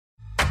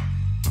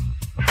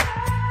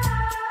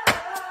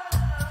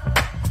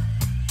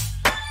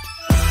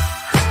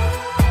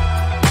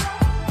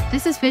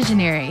This is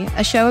Fissionary,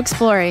 a show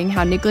exploring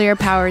how nuclear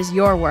powers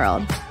your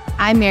world.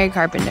 I'm Mary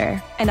Carpenter.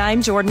 And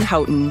I'm Jordan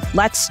Houghton.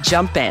 Let's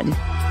jump in.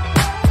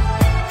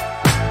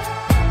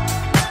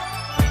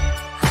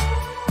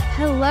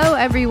 Hello,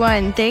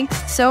 everyone.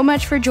 Thanks so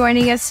much for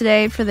joining us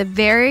today for the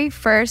very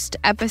first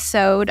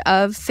episode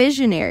of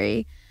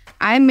Fissionary.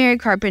 I'm Mary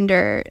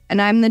Carpenter,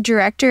 and I'm the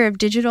Director of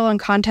Digital and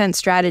Content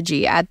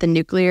Strategy at the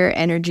Nuclear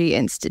Energy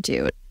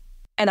Institute.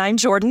 And I'm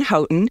Jordan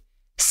Houghton,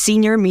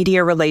 Senior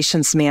Media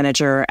Relations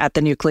Manager at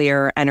the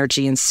Nuclear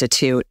Energy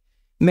Institute.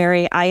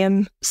 Mary, I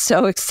am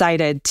so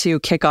excited to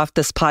kick off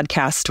this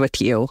podcast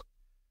with you.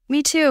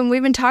 Me too. And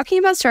we've been talking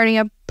about starting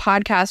a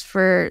podcast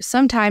for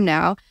some time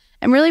now.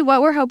 And really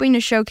what we're hoping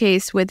to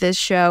showcase with this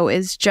show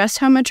is just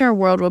how much our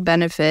world will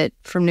benefit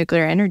from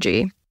nuclear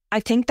energy. I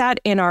think that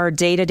in our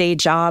day-to-day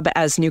job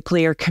as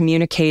nuclear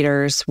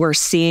communicators, we're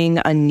seeing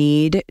a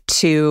need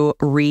to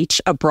reach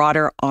a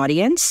broader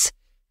audience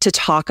to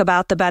talk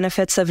about the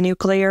benefits of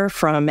nuclear,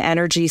 from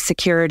energy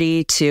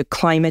security to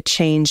climate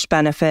change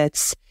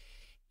benefits.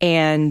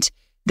 And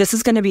this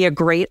is going to be a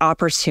great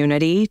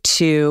opportunity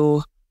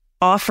to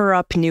offer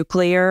up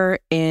nuclear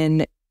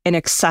in an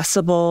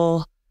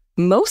accessible,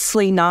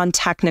 mostly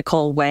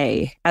non-technical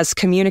way. As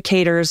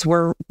communicators,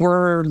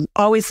 we're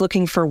always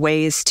looking for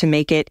ways to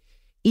make it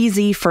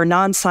easy for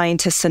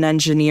non-scientists and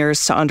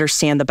engineers to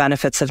understand the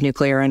benefits of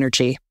nuclear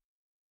energy.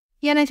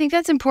 Yeah, and I think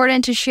that's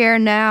important to share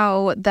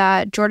now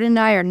that Jordan and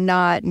I are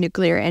not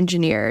nuclear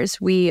engineers.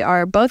 We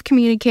are both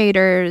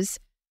communicators.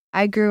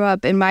 I grew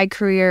up in my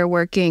career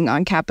working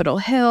on Capitol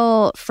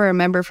Hill for a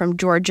member from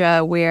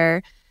Georgia,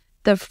 where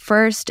the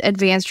first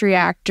advanced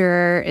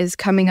reactor is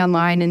coming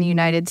online in the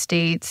United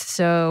States.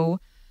 So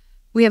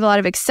we have a lot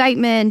of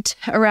excitement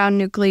around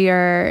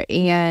nuclear,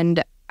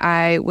 and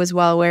I was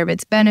well aware of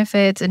its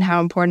benefits and how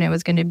important it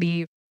was going to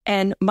be.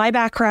 And my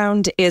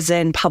background is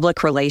in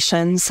public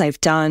relations.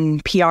 I've done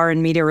PR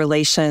and media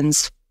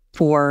relations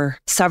for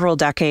several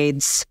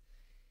decades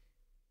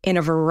in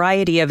a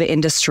variety of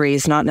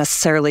industries, not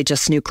necessarily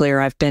just nuclear.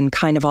 I've been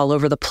kind of all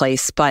over the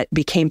place, but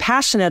became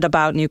passionate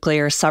about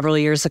nuclear several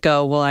years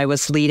ago while I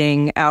was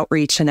leading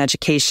outreach and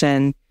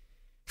education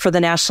for the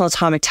National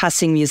Atomic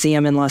Testing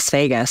Museum in Las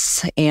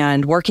Vegas.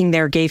 And working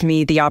there gave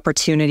me the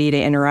opportunity to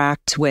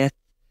interact with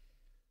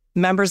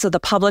members of the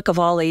public of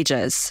all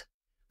ages.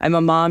 I'm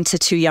a mom to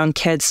 2 young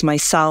kids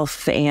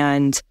myself,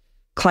 and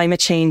climate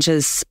change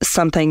is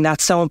something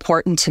that's so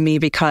important to me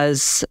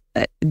because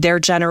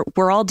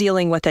we're all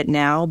dealing with it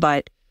now,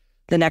 but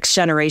the next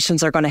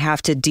generations are going to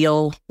have to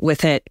deal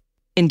with it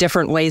in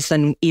different ways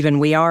than even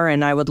we are.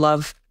 And I would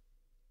love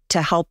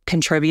to help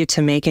contribute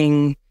to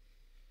making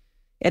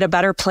it a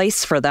better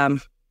place for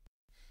them.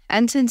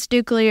 And since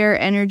nuclear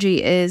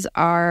energy is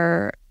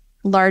our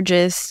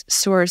largest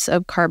source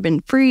of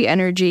carbon-free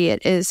energy,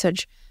 it is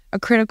such a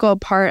critical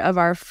part of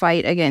our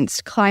fight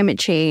against climate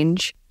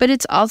change. But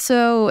it's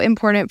also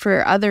important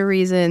for other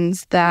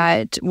reasons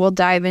that we'll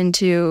dive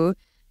into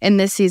in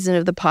this season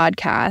of the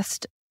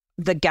podcast.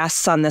 The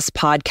guests on this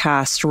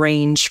podcast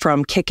range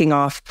from kicking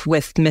off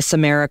with Miss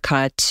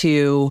America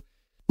to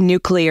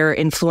nuclear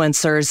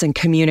influencers and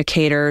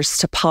communicators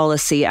to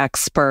policy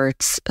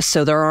experts.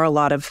 So there are a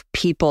lot of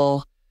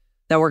people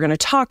that we're going to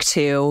talk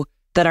to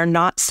that are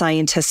not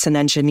scientists and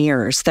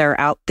engineers. They're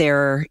out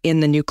there in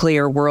the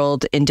nuclear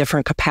world in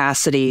different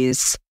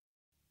capacities.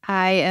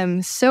 I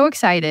am so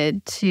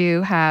excited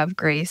to have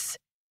Grace,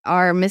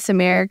 our Miss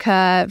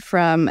America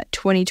from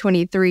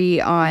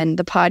 2023, on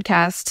the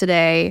podcast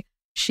today.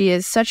 She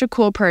is such a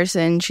cool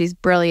person. She's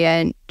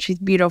brilliant. She's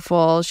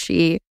beautiful.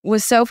 She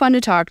was so fun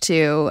to talk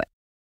to.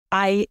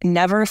 I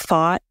never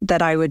thought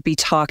that I would be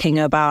talking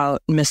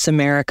about Miss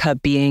America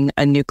being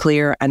a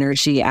nuclear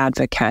energy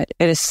advocate.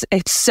 It's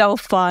so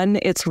fun.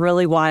 It's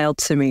really wild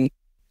to me.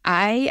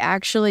 I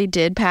actually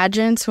did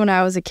pageants when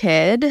I was a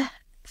kid,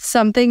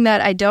 something that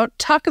I don't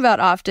talk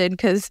about often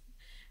because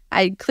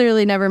I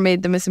clearly never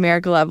made the Miss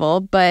America level,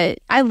 but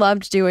I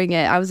loved doing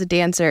it. I was a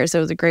dancer, so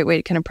it was a great way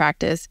to kind of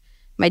practice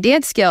my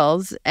dance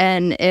skills.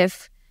 And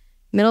if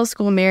middle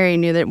school Mary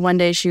knew that one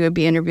day she would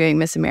be interviewing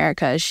Miss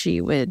America,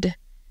 she would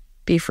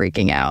be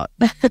freaking out.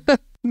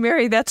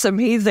 Mary, that's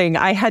amazing.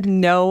 I had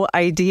no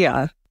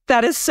idea.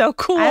 That is so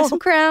cool. I have some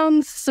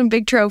crowns, some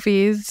big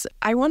trophies.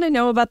 I want to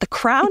know about the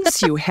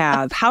crowns you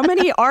have. How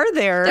many are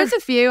there? There's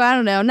a few. I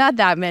don't know. Not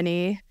that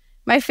many.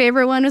 My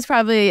favorite one was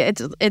probably,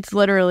 it's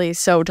literally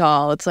so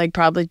tall. It's like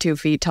probably 2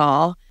 feet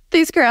tall.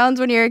 These crowns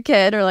when you're a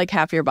kid are like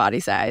half your body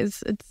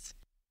size.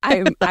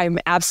 I'm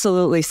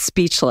absolutely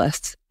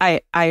speechless.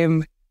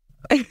 I'm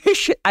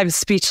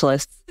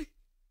speechless.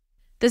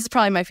 This is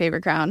probably my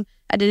favorite crown.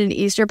 I did an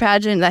Easter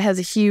pageant that has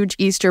a huge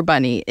Easter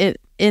bunny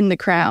in the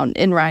crown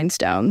in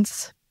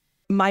rhinestones.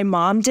 My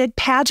mom did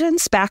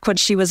pageants back when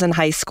she was in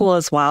high school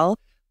as well,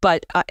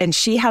 but and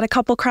she had a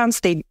couple crowns.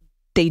 They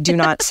do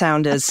not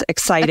sound as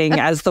exciting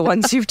as the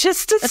ones you've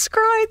just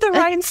described, the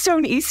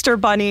rhinestone Easter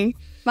bunny.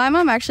 My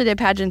mom actually did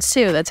pageants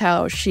too. That's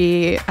how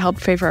she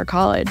helped pay for her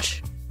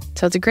college.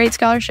 So it's a great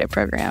scholarship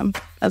program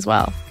as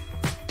well.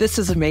 This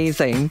is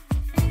amazing.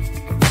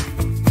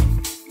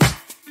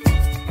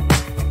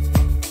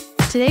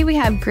 Today we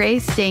have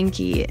Grace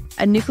Stanke,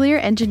 a nuclear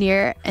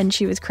engineer, and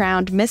she was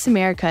crowned Miss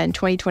America in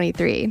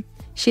 2023.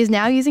 She is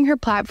now using her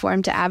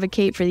platform to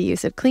advocate for the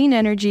use of clean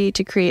energy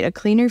to create a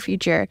cleaner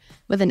future,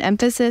 with an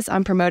emphasis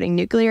on promoting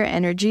nuclear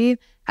energy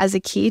as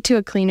a key to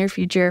a cleaner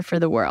future for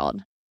the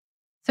world.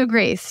 So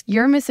Grace,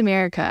 you're Miss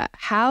America.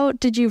 How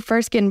did you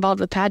first get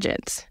involved with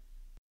pageants?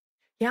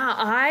 Yeah,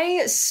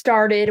 I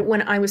started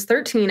when I was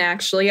 13,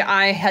 actually.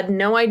 I had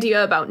no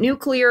idea about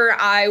nuclear.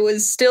 I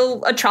was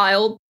still a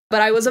child,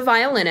 but I was a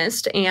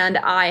violinist, and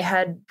I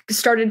had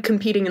started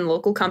competing in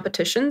local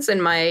competitions in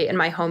my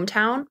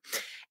hometown.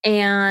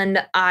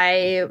 And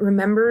I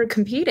remember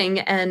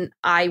competing, and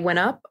I went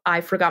up,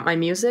 I forgot my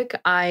music,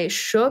 I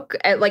shook,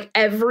 like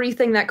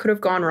everything that could have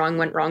gone wrong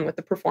went wrong with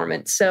the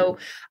performance. So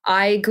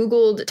I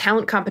Googled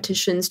talent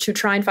competitions to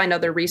try and find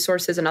other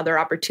resources and other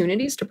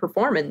opportunities to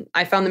perform. And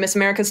I found the Miss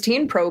America's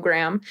Teen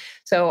program.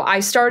 So I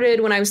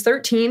started when I was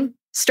 13.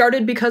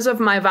 Started because of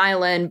my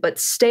violin, but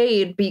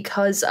stayed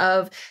because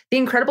of the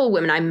incredible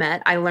women I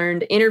met. I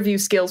learned interview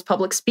skills,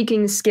 public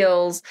speaking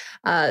skills,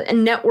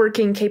 and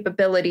networking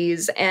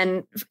capabilities.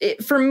 And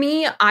for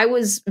me, I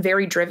was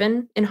very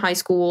driven in high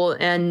school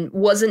and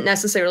wasn't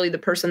necessarily the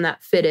person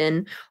that fit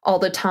in all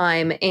the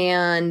time.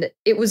 And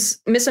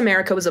Miss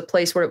America was a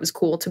place where it was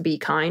cool to be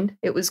kind.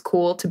 It was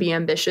cool to be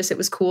ambitious. It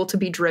was cool to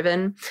be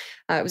driven.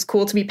 It was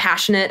cool to be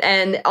passionate.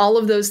 And all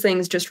of those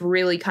things just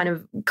really kind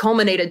of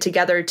culminated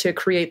together to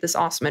create this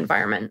awesome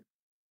environment.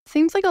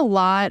 Seems like a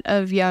lot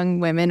of young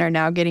women are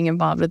now getting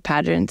involved with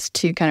pageants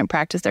to kind of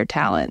practice their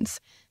talents.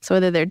 So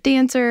whether they're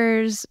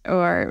dancers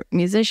or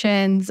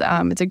musicians,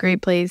 it's a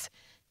great place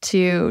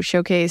to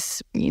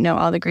showcase,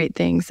 all the great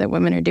things that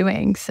women are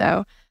doing.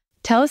 So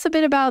tell us a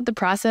bit about the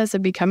process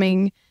of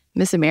becoming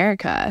Miss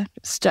America.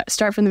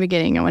 Start from the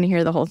beginning. I want to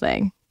hear the whole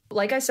thing.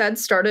 Like I said,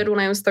 started when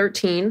I was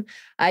 13.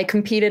 I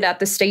competed at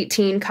the state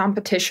teen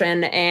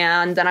competition,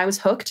 and then I was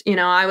hooked.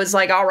 I was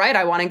like, all right,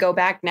 I want to go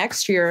back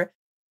next year.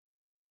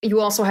 You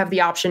also have the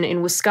option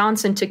in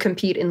Wisconsin to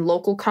compete in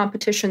local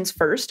competitions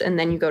first, and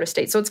then you go to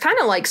state. So it's kind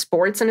of like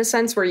sports in a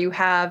sense, where you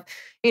have,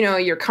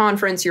 your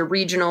conference, your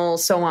regional,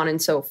 so on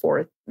and so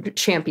forth,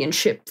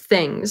 championship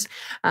things.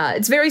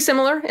 It's very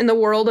similar in the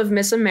world of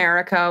Miss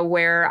America,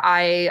 where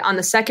on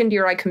the second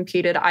year I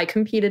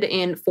competed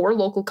in 4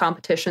 local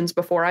competitions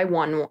before I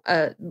won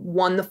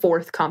the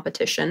 4th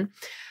competition.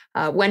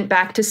 Went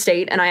back to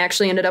state, and I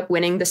actually ended up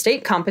winning the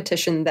state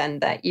competition then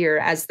that year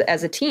as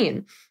a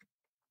teen.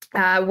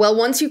 Well,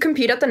 once you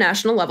compete at the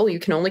national level, you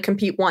can only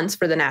compete once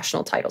for the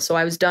national title. So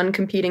I was done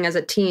competing as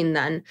a teen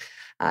then.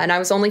 And I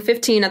was only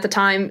 15 at the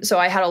time. So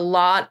I had a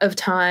lot of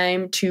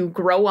time to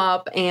grow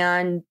up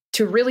and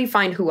to really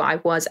find who I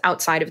was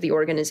outside of the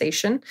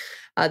organization.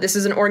 This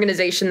is an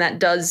organization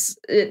that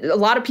a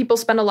lot of people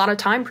spend a lot of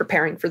time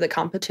preparing for the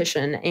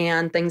competition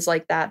and things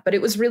like that. But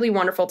it was really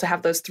wonderful to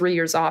have those 3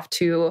 years off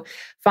to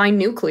find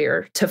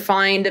nuclear, to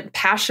find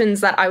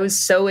passions that I was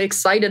so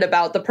excited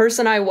about. The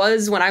person I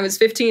was when I was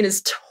 15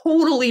 is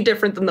totally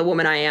different than the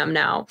woman I am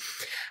now.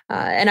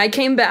 And I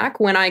came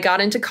back when I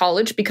got into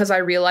college because I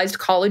realized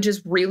college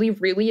is really,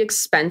 really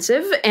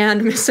expensive,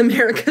 and Miss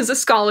America is a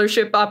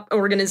scholarship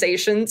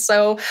organization.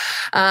 So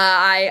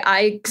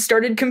I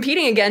started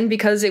competing again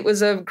because it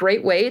was a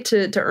great way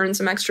to earn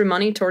some extra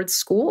money towards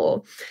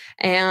school.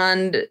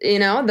 And,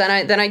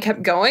 then I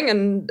kept going,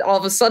 and all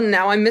of a sudden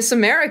now I'm Miss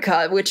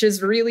America, which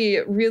is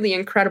really, really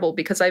incredible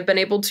because I've been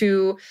able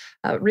to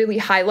really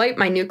highlight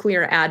my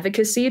nuclear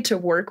advocacy to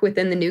work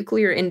within the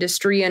nuclear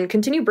industry and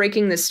continue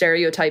breaking the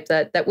stereotype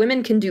that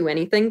women can do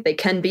anything. They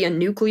can be a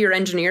nuclear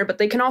engineer, but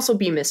they can also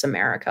be Miss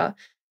America.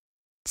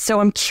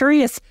 So I'm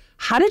curious,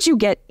 how did you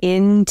get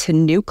into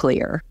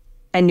nuclear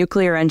and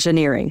nuclear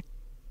engineering?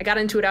 I got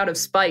into it out of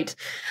spite.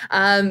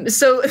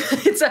 So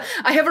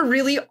I have a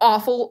really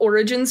awful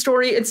origin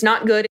story. It's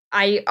not good.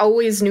 I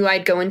always knew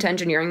I'd go into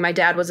engineering. My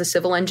dad was a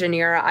civil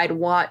engineer. I'd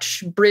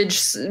watch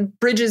bridges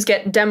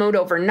get demoed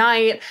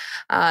overnight.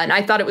 And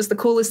I thought it was the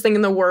coolest thing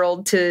in the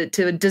world to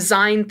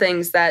design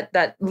things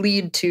that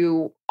lead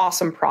to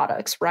awesome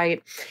products,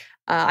 right?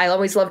 I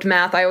always loved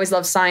math. I always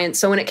loved science.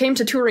 So when it came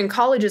to touring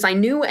colleges, I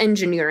knew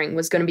engineering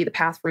was going to be the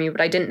path for me, but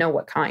I didn't know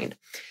what kind.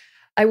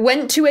 I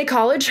went to a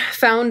college,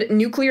 found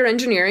nuclear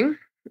engineering,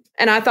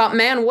 and I thought,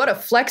 man, what a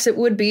flex it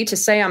would be to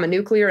say I'm a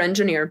nuclear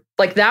engineer.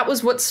 Like, that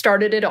was what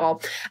started it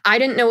all. I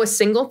didn't know a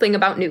single thing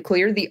about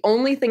nuclear. The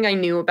only thing I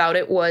knew about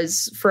it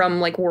was from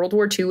World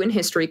War II in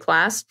history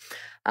class.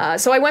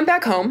 So I went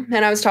back home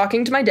and I was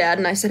talking to my dad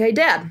and I said, hey,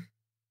 Dad,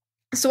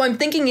 so I'm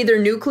thinking either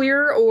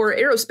nuclear or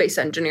aerospace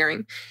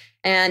engineering.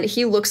 And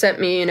he looks at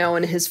me,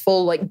 in his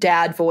full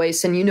dad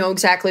voice. And you know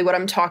exactly what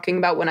I'm talking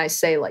about when I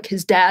say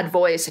his dad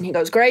voice. And he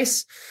goes,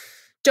 Grace,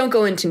 don't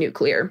go into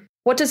nuclear.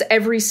 What does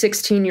every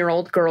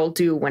 16-year-old girl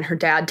do when her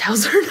dad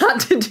tells her not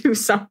to do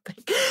something?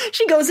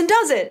 She goes and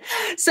does it.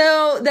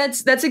 So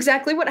that's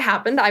exactly what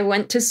happened. I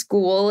went to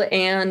school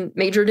and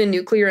majored in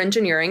nuclear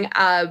engineering.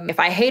 If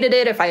I hated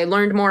it, if I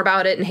learned more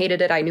about it and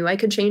hated it, I knew I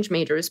could change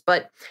majors.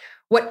 But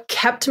what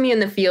kept me in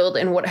the field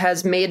and what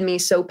has made me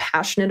so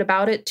passionate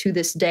about it to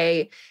this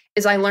day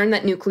is I learned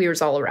that nuclear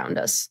is all around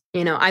us.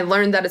 I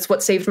learned that it's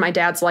what saved my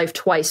dad's life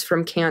twice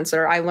from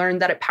cancer. I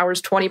learned that it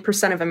powers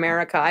 20% of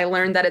America. I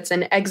learned that it's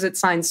in exit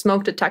signs,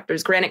 smoke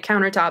detectors, granite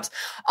countertops,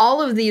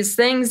 all of these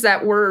things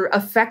that were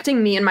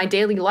affecting me in my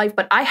daily life,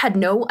 but I had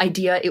no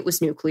idea it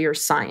was nuclear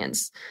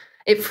science.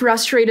 It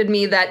frustrated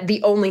me that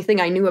the only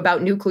thing I knew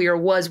about nuclear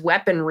was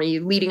weaponry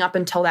leading up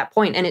until that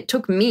point. And it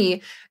took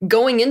me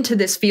going into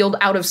this field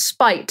out of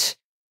spite.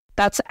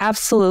 That's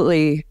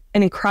absolutely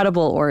an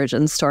incredible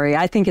origin story.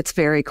 I think it's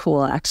very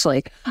cool,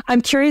 actually.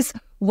 I'm curious,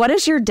 what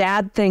does your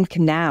dad think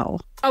now?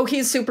 Oh,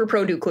 he's super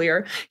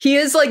pro-nuclear. He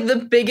is like the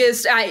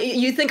biggest.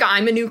 You think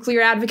I'm a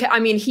nuclear advocate? I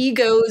mean, he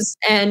goes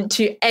and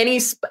to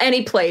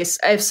any place.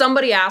 If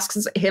somebody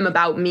asks him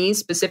about me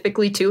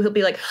specifically too, he'll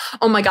be like,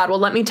 "Oh my God, well,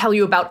 let me tell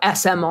you about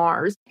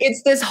SMRs."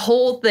 It's this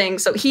whole thing.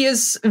 So he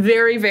is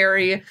very,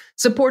 very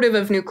supportive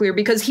of nuclear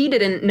because he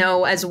didn't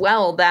know as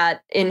well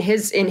that in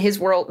his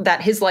world that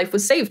his life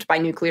was saved by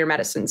nuclear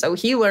medicine. So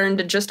he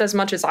learned just as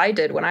much as I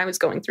did when I was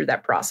going through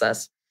that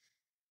process.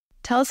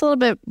 Tell us a little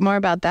bit more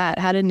about that.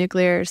 How did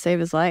nuclear save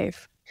his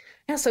life?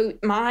 Yeah, so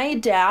my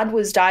dad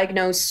was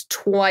diagnosed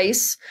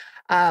twice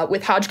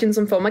with Hodgkin's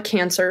lymphoma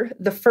cancer.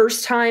 The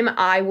first time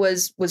I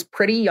was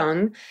pretty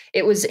young.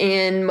 It was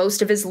in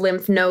most of his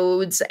lymph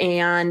nodes.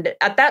 And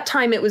at that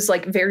time, it was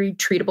like very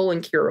treatable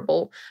and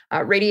curable.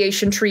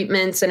 Radiation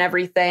treatments and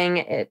everything.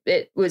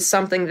 It was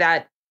something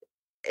that,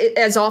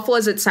 as awful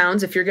as it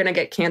sounds, if you're going to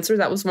get cancer,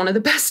 that was one of the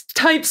best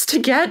types to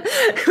get,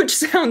 which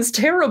sounds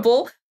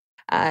terrible.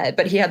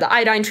 But he had the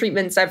iodine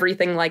treatments,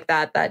 everything like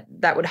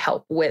that would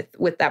help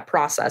with that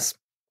process.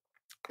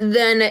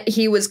 Then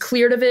he was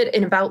cleared of it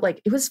in about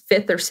it was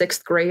 5th or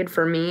 6th grade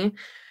for me.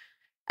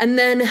 And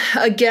then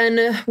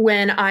again,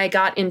 when I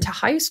got into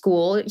high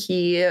school,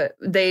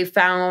 they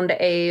found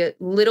a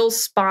little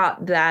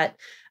spot that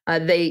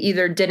they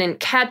either didn't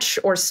catch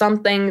or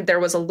something. There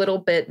was a little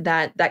bit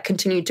that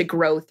continued to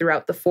grow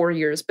throughout the 4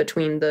 years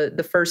between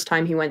the first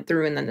time he went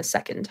through and then the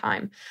second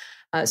time.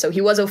 So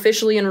he was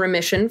officially in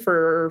remission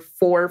for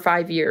 4 or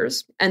 5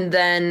 years. And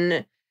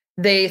then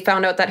they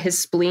found out that his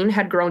spleen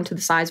had grown to the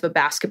size of a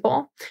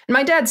basketball. And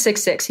my dad's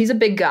 6'6". He's a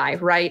big guy,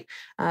 right?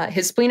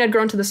 His spleen had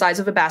grown to the size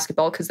of a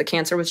basketball because the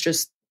cancer was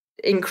just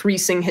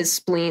increasing his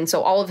spleen.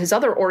 So all of his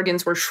other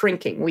organs were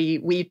shrinking.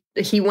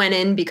 He went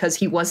in because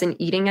he wasn't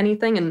eating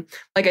anything. And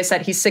like I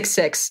said, he's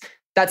 6'6".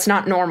 That's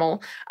not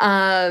normal.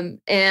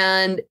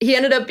 And he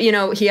ended up,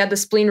 he had the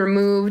spleen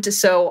removed.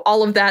 So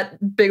all of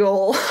that big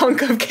old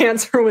hunk of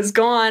cancer was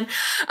gone.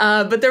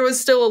 But there was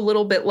still a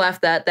little bit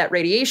left that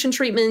radiation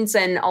treatments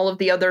and all of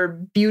the other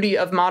beauty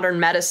of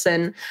modern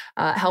medicine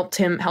helped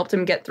him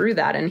get through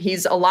that. And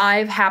he's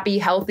alive, happy,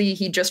 healthy.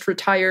 He just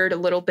retired a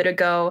little bit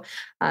ago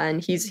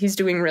and he's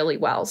doing really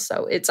well.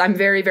 So I'm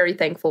very, very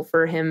thankful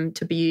for him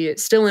to be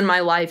still in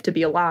my life, to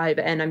be alive.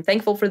 And I'm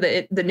thankful for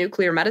the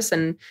nuclear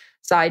medicine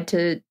side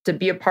to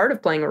be a part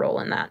of playing a role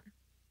in that.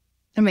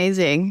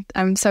 Amazing.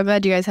 I'm so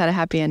glad you guys had a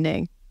happy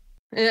ending.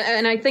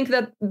 And I think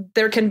that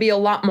there can be a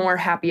lot more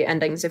happy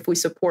endings if we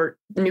support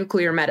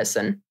nuclear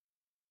medicine.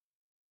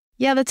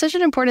 Yeah, that's such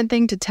an important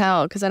thing to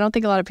tell because I don't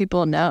think a lot of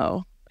people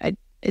know.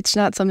 It's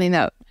not something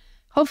that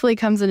hopefully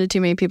comes into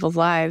too many people's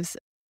lives.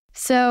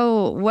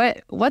 So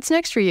what's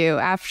next for you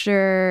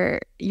after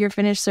you're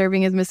finished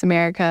serving as Miss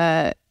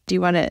America? Do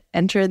you want to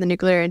enter the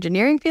nuclear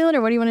engineering field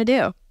or what do you want to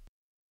do?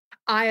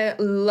 I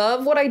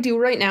love what I do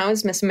right now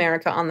as Miss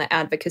America on the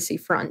advocacy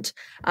front.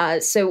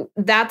 So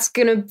that's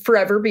going to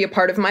forever be a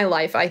part of my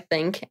life, I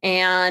think.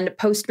 And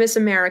post Miss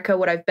America,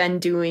 what I've been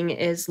doing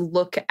is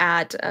look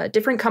at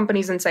different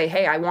companies and say,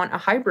 hey, I want a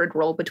hybrid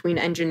role between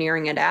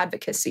engineering and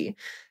advocacy,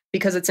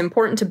 because it's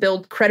important to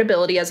build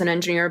credibility as an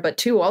engineer, but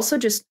to also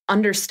just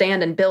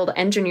understand and build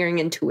engineering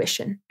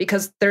intuition,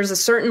 because there's a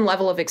certain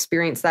level of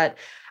experience that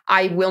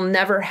I will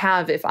never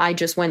have if I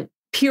just went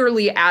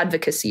purely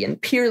advocacy and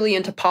purely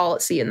into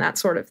policy and that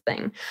sort of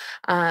thing.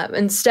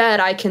 Instead,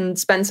 I can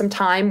spend some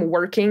time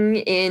working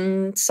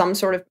in some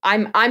sort of,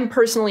 I'm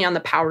personally on the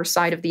power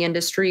side of the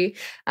industry.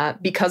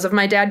 Because of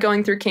my dad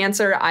going through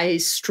cancer, I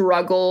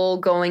struggle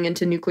going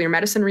into nuclear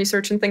medicine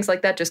research and things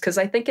like that, just because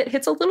I think it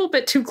hits a little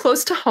bit too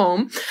close to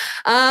home.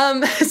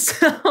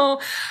 So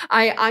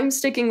I'm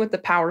sticking with the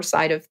power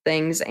side of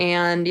things,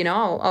 and,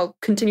 I'll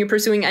continue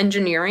pursuing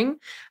engineering,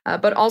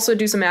 but also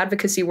do some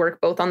advocacy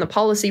work, both on the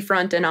policy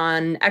front and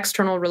on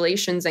external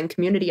relations and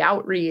community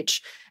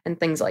outreach and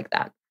things like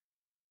that.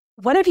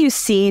 What have you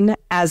seen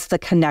as the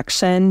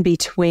connection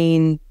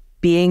between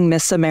being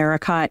Miss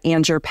America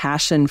and your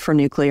passion for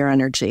nuclear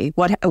energy?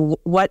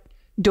 What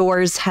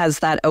doors has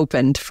that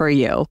opened for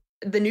you?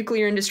 The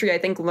nuclear industry, I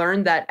think,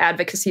 learned that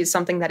advocacy is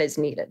something that is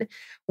needed.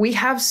 We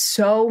have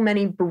so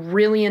many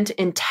brilliant,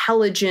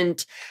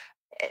 intelligent,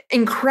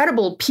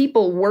 incredible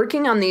people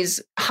working on these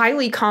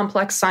highly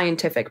complex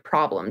scientific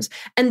problems,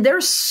 and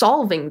they're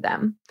solving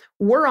them.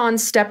 We're on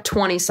step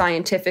 20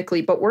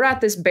 scientifically, but we're at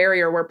this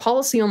barrier where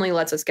policy only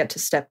lets us get to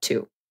step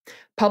 2.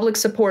 Public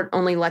support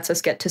only lets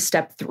us get to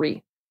step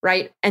 3.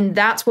 right? And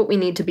that's what we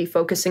need to be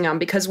focusing on,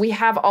 because we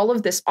have all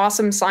of this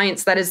awesome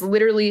science that is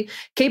literally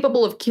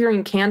capable of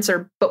curing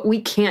cancer, but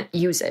we can't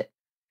use it.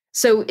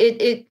 So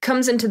it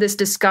comes into this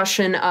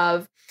discussion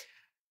of,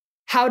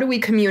 how do we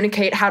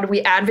communicate? How do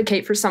we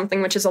advocate for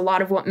something, which is a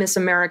lot of what Miss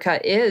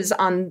America is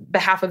on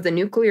behalf of the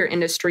nuclear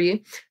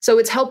industry. So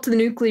it's helped the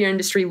nuclear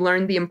industry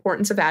learn the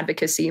importance of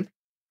advocacy.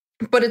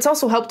 But it's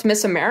also helped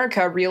Miss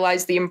America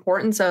realize the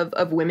importance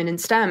of women in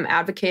STEM,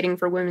 advocating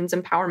for women's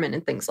empowerment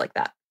and things like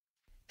that.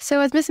 So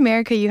as Miss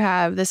America, you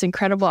have this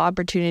incredible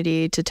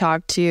opportunity to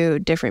talk to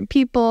different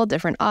people,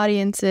 different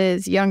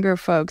audiences, younger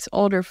folks,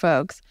 older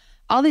folks,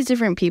 all these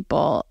different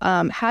people.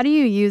 How do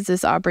you use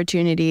this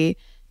opportunity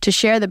to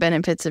share the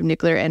benefits of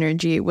nuclear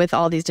energy with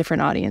all these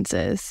different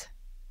audiences?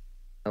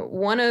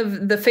 One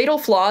of the fatal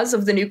flaws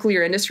of the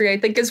nuclear industry, I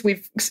think, is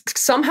we've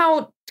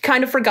somehow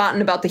kind of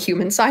forgotten about the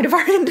human side of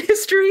our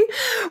industry,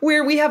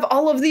 where we have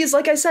all of these,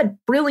 like I said,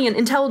 brilliant,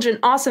 intelligent,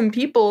 awesome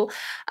people.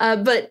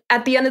 But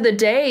at the end of the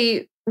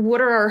day,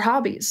 what are our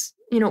hobbies?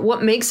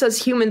 What makes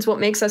us humans? What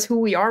makes us who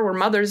we are? We're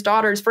mothers,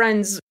 daughters,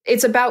 friends.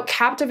 It's about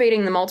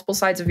captivating the multiple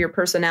sides of your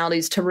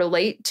personalities to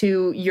relate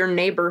to your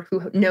neighbor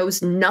who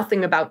knows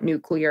nothing about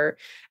nuclear,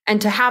 and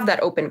to have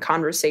that open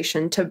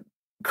conversation, to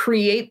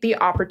create the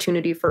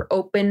opportunity for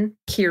open,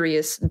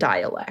 curious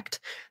dialect.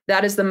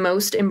 That is the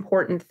most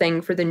important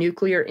thing for the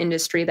nuclear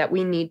industry that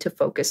we need to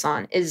focus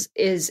on,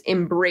 is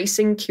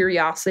embracing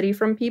curiosity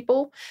from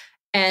people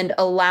and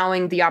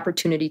allowing the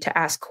opportunity to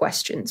ask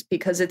questions,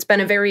 because it's been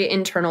a very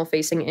internal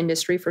facing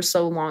industry for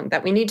so long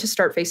that we need to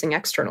start facing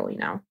externally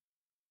now.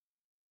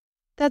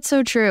 That's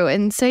so true.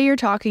 And say you're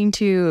talking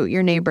to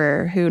your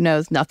neighbor who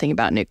knows nothing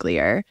about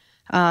nuclear.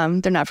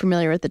 They're not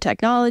familiar with the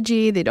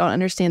technology. They don't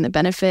understand the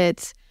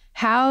benefits.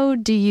 How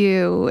do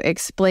you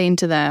explain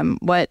to them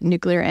what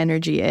nuclear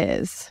energy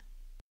is?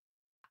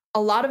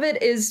 A lot of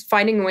it is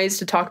finding ways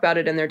to talk about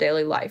it in their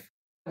daily life.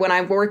 When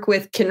I work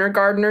with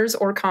kindergartners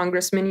or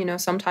congressmen,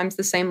 sometimes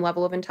the same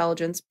level of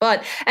intelligence.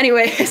 But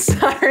anyway,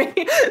 sorry,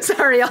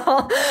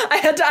 y'all. I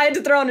had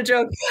to throw in a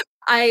joke.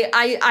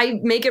 I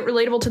make it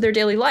relatable to their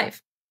daily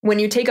life. When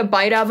you take a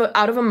bite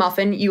out of a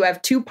muffin, you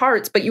have two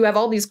parts, but you have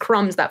all these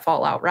crumbs that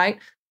fall out, right?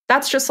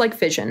 That's just like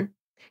fission.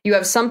 You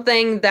have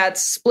something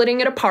that's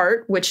splitting it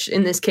apart, which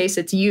in this case,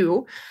 it's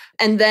you.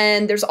 And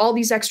then there's all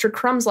these extra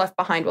crumbs left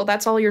behind. Well,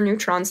 that's all your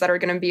neutrons that are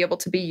going to be able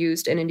to be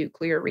used in a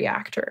nuclear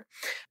reactor.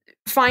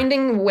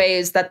 Finding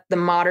ways that the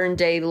modern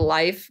day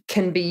life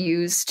can be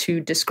used to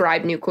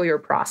describe nuclear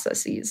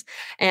processes,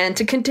 and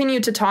to continue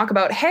to talk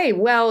about, hey,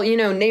 well,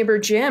 neighbor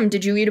Jim,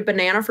 did you eat a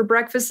banana for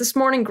breakfast this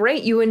morning?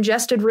 Great. You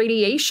ingested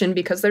radiation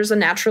because there's a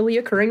naturally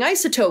occurring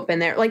isotope in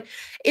there. Like,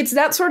 it's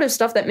that sort of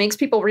stuff that makes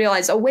people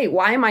realize, oh, wait,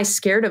 why am I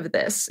scared of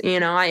this?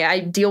 I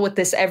deal with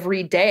this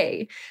every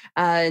day.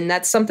 And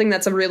that's something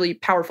that's a really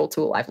powerful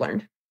tool I've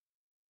learned.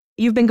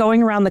 You've been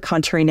going around the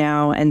country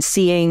now and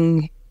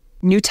seeing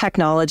new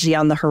technology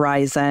on the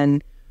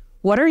horizon.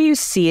 What are you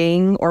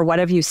seeing, or what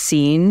have you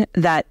seen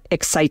that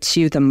excites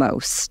you the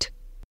most?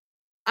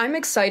 I'm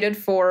excited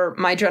for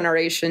my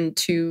generation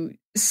to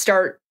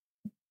start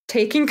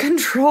taking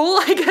control,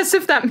 I guess,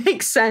 if that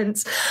makes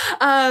sense.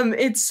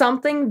 It's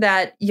something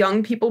that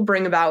young people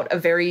bring about a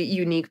very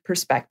unique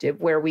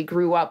perspective, where we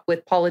grew up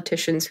with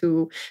politicians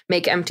who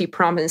make empty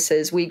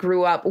promises. We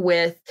grew up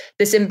with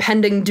this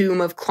impending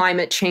doom of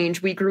climate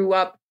change. We grew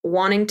up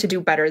wanting to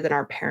do better than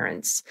our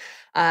parents.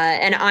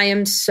 And I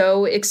am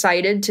so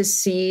excited to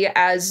see,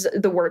 as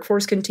the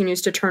workforce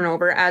continues to turn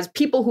over, as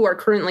people who are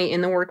currently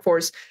in the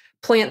workforce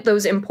plant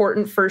those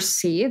important first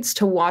seeds,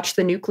 to watch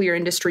the nuclear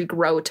industry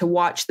grow, to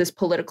watch this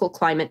political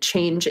climate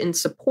change in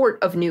support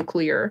of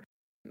nuclear.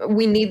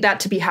 We need that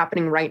to be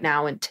happening right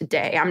now and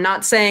today. I'm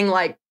not saying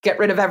get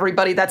rid of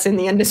everybody that's in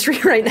the industry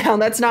right now.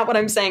 That's not what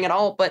I'm saying at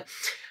all. But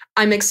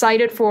I'm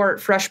excited for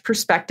fresh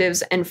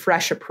perspectives and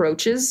fresh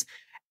approaches,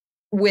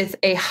 with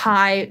a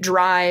high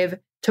drive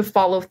to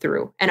follow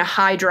through and a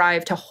high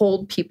drive to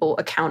hold people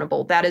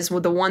accountable. That is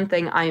the one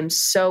thing I am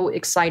so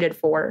excited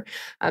for,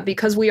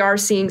 because we are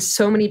seeing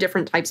so many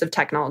different types of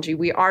technology.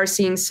 We are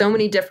seeing so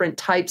many different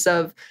types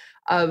of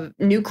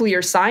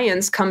nuclear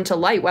science come to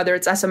light, whether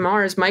it's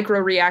SMRs,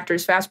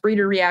 microreactors, fast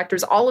breeder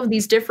reactors, all of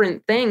these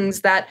different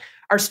things that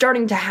are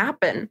starting to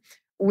happen.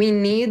 We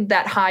need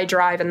that high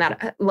drive and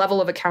that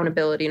level of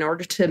accountability in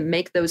order to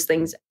make those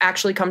things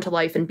actually come to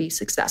life and be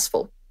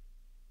successful.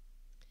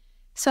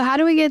 So how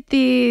do we get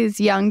these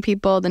young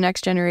people, the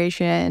next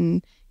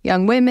generation,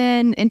 young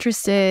women,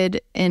 interested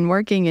in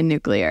working in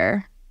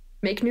nuclear?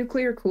 Make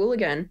nuclear cool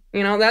again.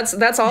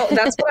 That's all.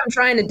 That's what I'm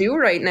trying to do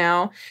right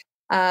now.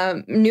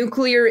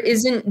 Nuclear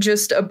isn't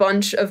just a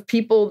bunch of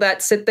people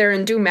that sit there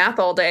and do math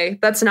all day.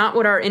 That's not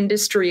what our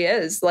industry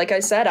is. Like I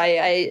said,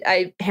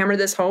 I hammer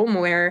this home,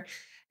 where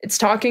it's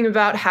talking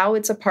about how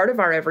it's a part of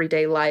our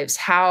everyday lives,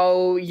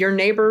 how your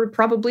neighbor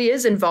probably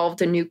is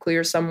involved in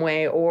nuclear some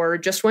way, or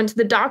just went to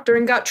the doctor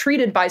and got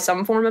treated by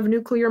some form of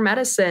nuclear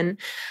medicine.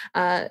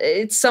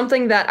 It's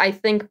something that I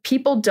think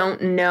people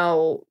don't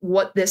know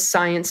what this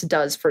science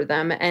does for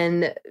them.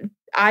 And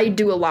I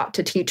do a lot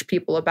to teach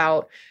people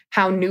about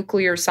how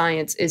nuclear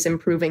science is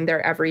improving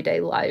their everyday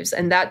lives.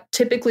 And that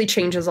typically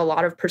changes a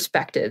lot of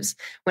perspectives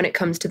when it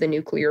comes to the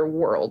nuclear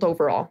world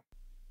overall.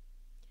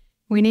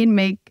 We need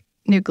Make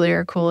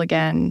Nuclear Cool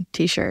Again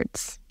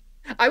t-shirts.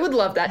 I would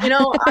love that.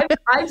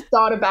 I've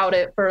thought about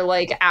it for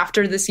like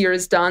after this year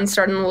is done,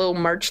 starting a little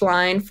merch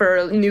line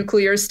for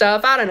nuclear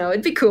stuff. I don't know.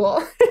 It'd be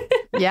cool.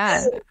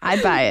 Yeah,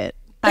 I'd buy it.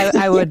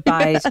 I would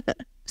buy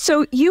it.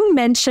 So you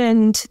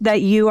mentioned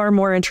that you are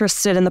more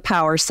interested in the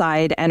power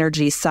side,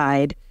 energy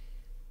side.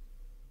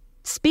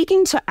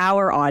 Speaking to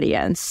our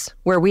audience,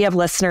 where we have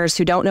listeners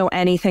who don't know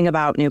anything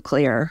about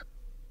nuclear,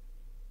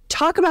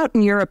 talk about,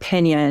 in your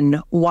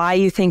opinion, why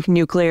you think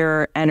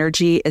nuclear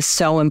energy is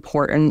so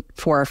important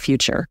for our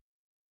future.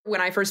 When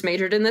I first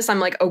majored in this, I'm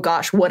like, oh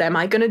gosh, what am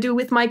I going to do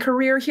with my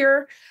career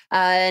here?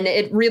 And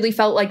it really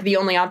felt like the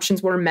only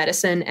options were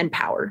medicine and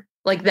power.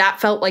 Like that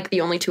felt like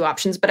the only two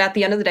options. But at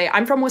the end of the day,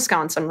 I'm from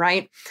Wisconsin,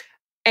 right?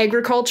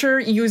 Agriculture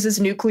uses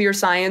nuclear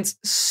science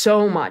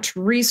so much.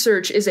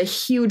 Research is a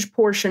huge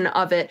portion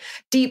of it.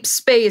 Deep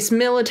space,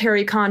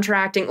 military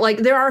contracting. Like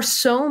there are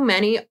so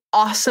many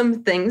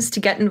awesome things to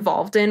get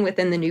involved in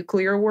within the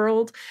nuclear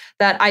world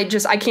that I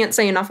can't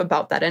say enough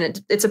about that.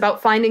 And it's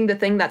about finding the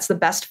thing that's the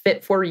best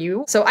fit for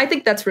you. So I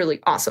think that's really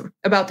awesome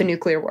about the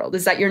nuclear world,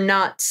 is that you're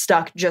not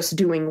stuck just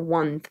doing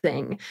one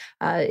thing.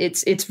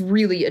 It's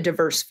really a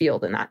diverse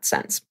field in that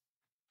sense.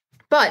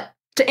 But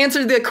to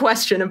answer the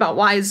question about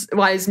why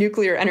is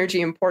nuclear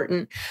energy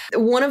important,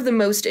 one of the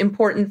most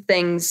important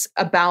things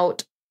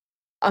about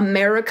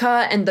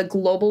America and the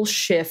global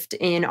shift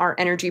in our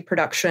energy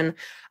production,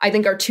 I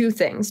think, are two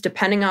things,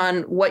 depending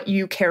on what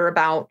you care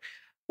about.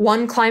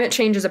 One, climate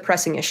change is a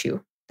pressing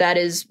issue. That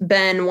has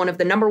been one of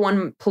the number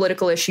one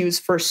political issues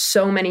for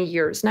so many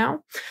years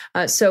now.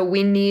 So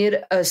we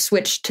need a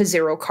switch to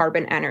zero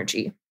carbon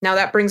energy. Now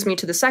that brings me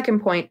to the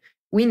second point.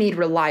 We need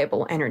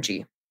reliable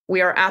energy. We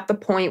are at the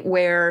point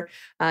where,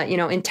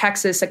 in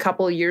Texas, a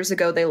couple of years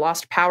ago, they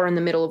lost power in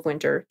the middle of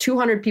winter.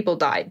 200 people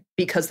died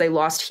because they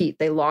lost heat.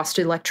 They lost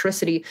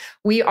electricity.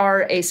 We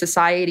are a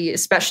society,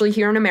 especially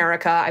here in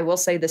America. I will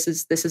say this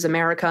is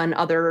America and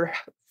other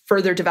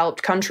further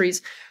developed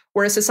countries.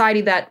 We're a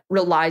society that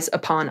relies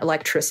upon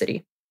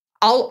electricity.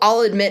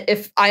 I'll admit,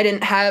 if I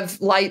didn't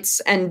have lights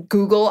and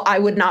Google, I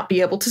would not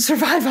be able to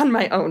survive on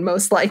my own,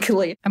 most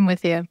likely. I'm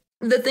with you.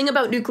 The thing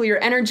about nuclear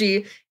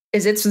energy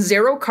is it's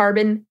zero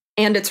carbon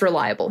and it's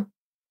reliable.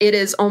 It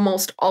is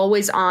almost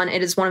always on.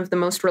 It is one of the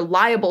most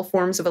reliable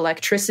forms of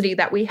electricity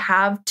that we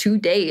have to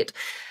date.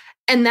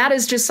 And that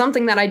is just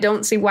something that I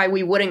don't see why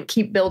we wouldn't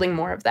keep building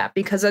more of that.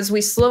 Because as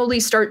we slowly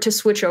start to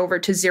switch over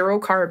to zero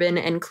carbon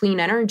and clean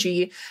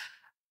energy,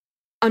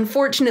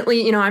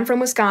 unfortunately, I'm from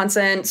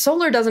Wisconsin.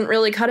 Solar doesn't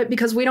really cut it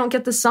because we don't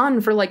get the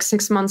sun for like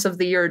 6 months of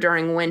the year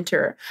during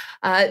winter.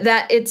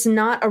 That it's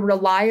not a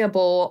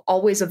reliable,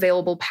 always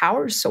available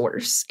power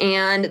source.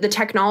 And the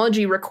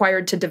technology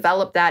required to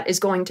develop that is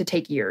going to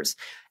take years.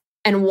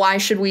 And why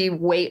should we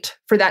wait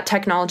for that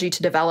technology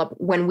to develop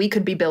when we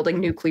could be building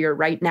nuclear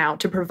right now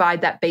to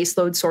provide that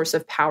baseload source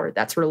of power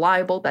that's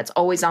reliable, that's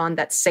always on,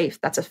 that's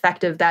safe, that's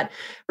effective, that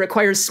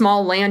requires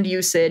small land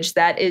usage,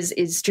 that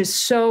is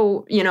just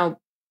so,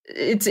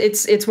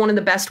 it's one of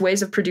the best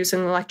ways of producing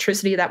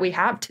electricity that we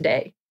have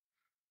today.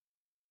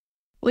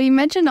 Well, you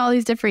mentioned all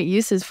these different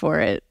uses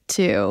for it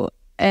too.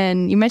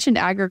 And you mentioned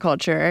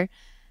agriculture.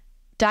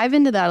 Dive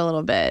into that a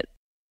little bit.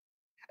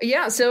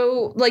 Yeah.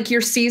 So like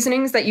your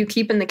seasonings that you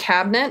keep in the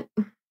cabinet,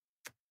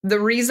 the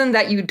reason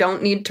that you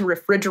don't need to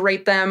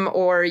refrigerate them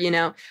or,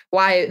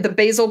 why the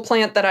basil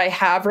plant that I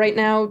have right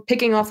now,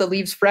 picking off the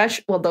leaves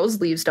fresh, well, those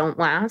leaves don't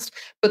last.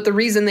 But the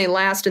reason they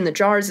last in the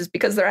jars is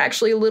because they're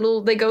actually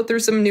they go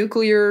through some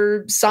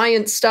nuclear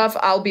science stuff.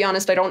 I'll be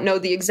honest, I don't know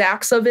the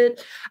exacts of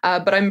it,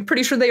 but I'm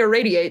pretty sure they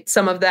irradiate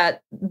some of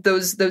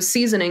those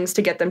seasonings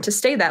to get them to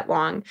stay that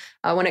long.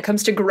 When it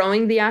comes to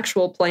growing the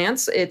actual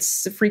plants,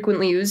 it's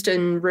frequently used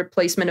in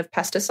replacement of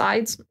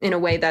pesticides in a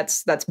way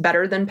that's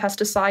better than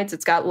pesticides.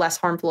 It's got less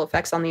harmful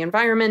effects on the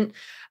environment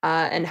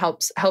and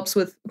helps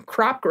with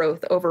crop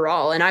growth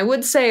overall. And I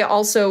would say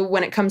also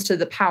when it comes to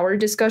the power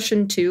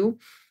discussion too,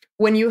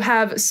 when you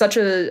have such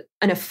an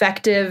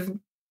effective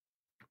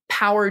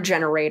power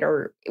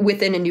generator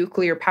within a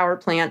nuclear power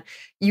plant,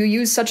 you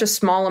use such a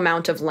small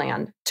amount of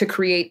land to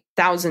create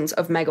thousands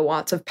of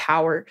megawatts of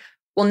power.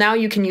 Well, now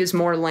you can use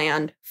more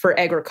land for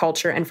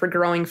agriculture and for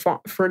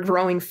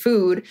growing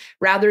food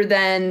rather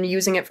than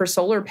using it for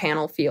solar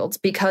panel fields.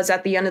 Because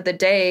at the end of the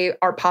day,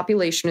 our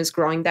population is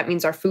growing. That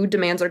means our food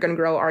demands are going to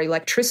grow, our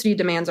electricity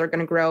demands are going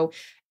to grow,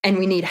 and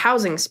we need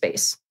housing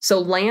space. So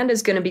land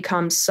is going to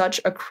become such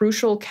a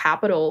crucial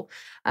capital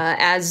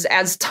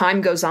as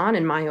time goes on,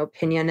 in my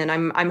opinion. And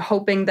I'm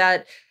hoping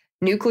that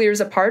nuclear is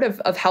a part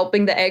of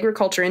helping the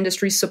agriculture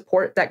industry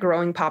support that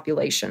growing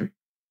population.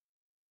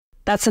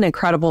 That's an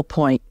incredible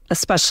point,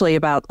 especially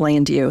about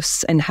land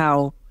use and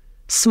how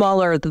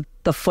smaller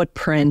the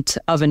footprint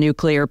of a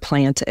nuclear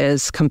plant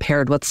is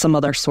compared with some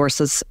other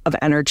sources of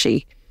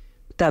energy.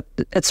 That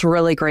it's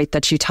really great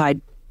that you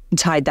tied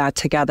that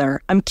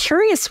together. I'm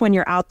curious, when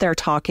you're out there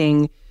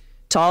talking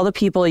to all the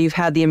people you've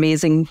had the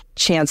amazing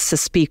chance to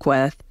speak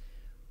with,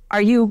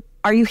 are you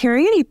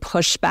hearing any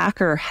pushback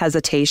or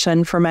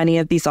hesitation from any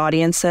of these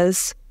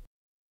audiences?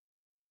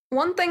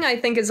 One thing I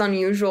think is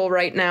unusual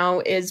right now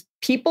is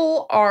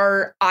people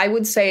are, I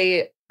would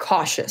say,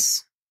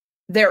 cautious.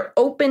 They're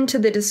open to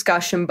the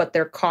discussion, but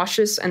they're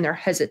cautious and they're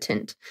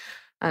hesitant.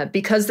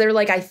 Because they're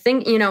like, I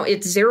think,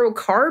 it's zero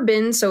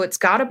carbon, so it's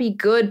got to be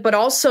good, but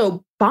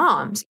also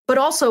bombs, but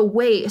also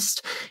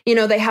waste.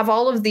 They have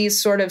all of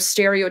these sort of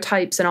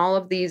stereotypes and all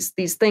of these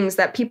things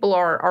that people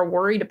are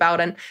worried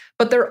about.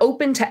 But they're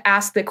open to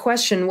ask the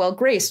question, well,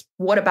 Grace,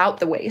 what about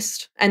the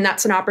waste? And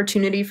that's an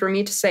opportunity for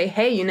me to say,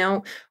 hey,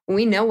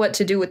 we know what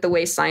to do with the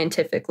waste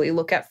scientifically.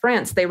 Look at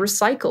France. They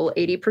recycle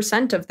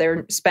 80% of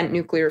their spent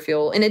nuclear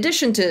fuel. In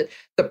addition to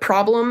the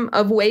problem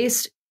of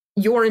waste,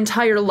 your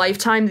entire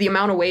lifetime, the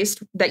amount of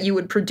waste that you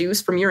would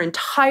produce from your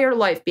entire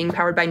life being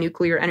powered by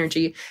nuclear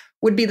energy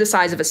would be the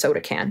size of a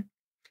soda can.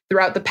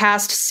 Throughout the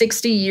past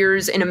 60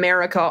 years in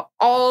America,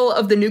 all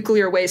of the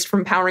nuclear waste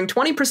from powering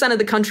 20% of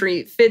the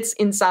country fits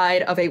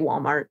inside of a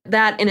Walmart.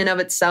 That in and of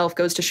itself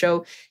goes to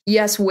show,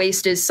 yes,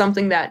 waste is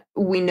something that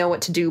we know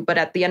what to do, but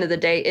at the end of the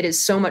day, it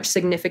is so much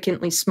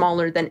significantly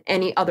smaller than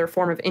any other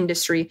form of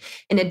industry.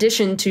 In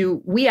addition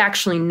to, we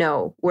actually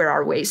know where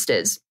our waste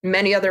is.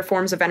 Many other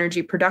forms of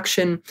energy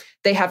production,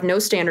 they have no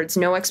standards,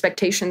 no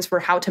expectations for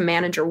how to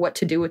manage or what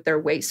to do with their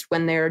waste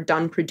when they're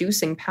done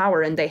producing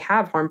power and they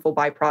have harmful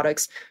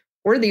byproducts.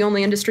 We're the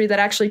only industry that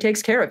actually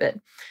takes care of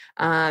it.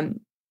 And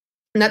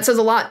that says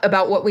a lot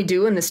about what we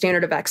do and the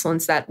standard of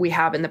excellence that we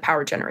have in the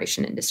power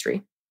generation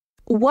industry.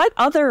 What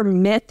other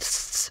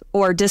myths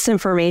or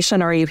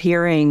disinformation are you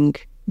hearing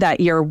that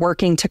you're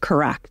working to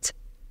correct?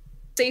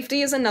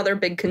 Safety is another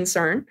big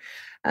concern,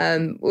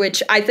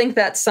 which I think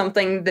that's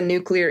something the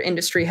nuclear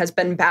industry has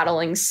been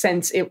battling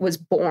since it was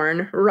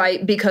born,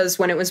 right? Because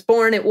when it was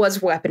born, it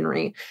was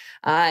weaponry,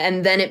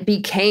 and then it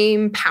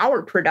became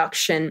power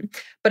production.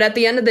 But at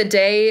the end of the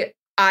day,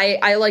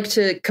 I like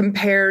to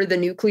compare the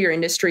nuclear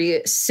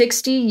industry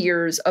 60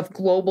 years of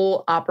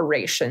global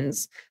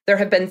operations. There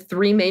have been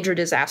 3 major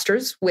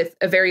disasters with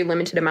a very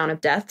limited amount of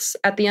deaths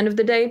at the end of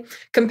the day.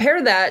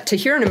 Compare that to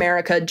here in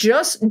America,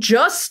 just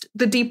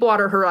the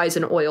Deepwater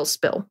Horizon oil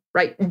spill,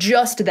 right?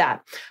 Just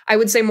that. I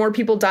would say more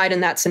people died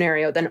in that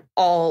scenario than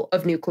all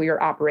of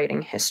nuclear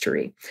operating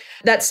history.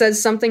 That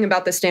says something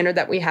about the standard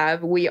that we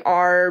have. We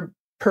are,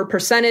 per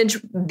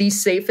percentage, the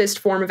safest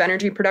form of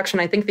energy production.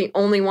 I think the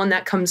only one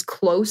that comes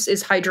close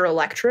is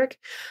hydroelectric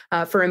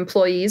for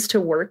employees to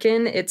work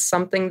in. It's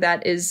something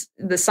that is,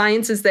 the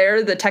science is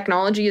there, the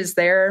technology is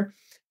there.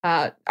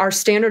 Our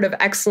standard of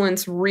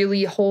excellence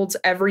really holds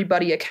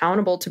everybody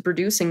accountable to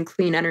producing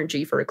clean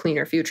energy for a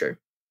cleaner future.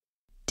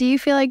 Do you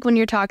feel like when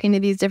you're talking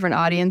to these different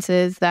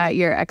audiences that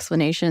your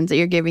explanations that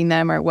you're giving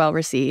them are well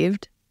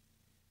received?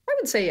 I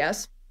would say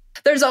yes.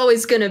 There's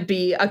always going to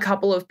be a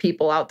couple of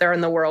people out there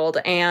in the world.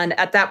 And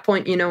at that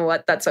point, you know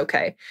what? That's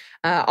okay.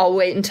 I'll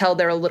wait until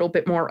they're a little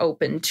bit more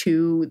open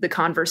to the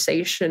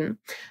conversation.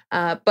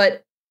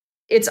 But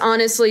it's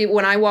honestly,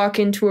 when I walk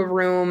into a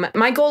room,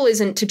 my goal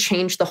isn't to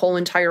change the whole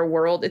entire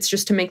world. It's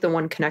just to make the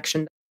one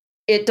connection.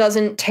 It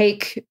doesn't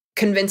take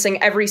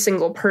convincing every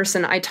single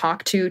person I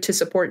talk to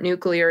support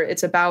nuclear.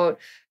 It's about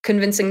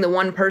convincing the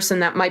one person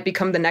that might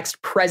become the next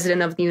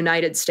president of the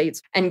United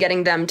States and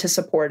getting them to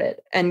support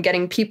it and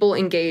getting people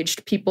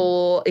engaged,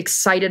 people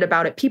excited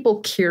about it,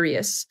 people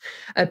curious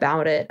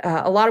about it.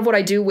 A lot of what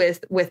I do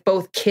with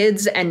both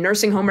kids and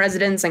nursing home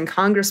residents and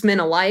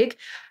congressmen alike,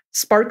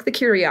 spark the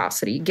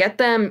curiosity, get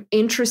them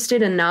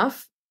interested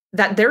enough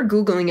that they're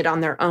Googling it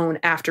on their own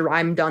after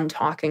I'm done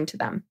talking to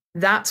them.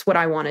 That's what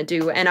I want to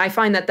do. And I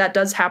find that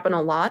does happen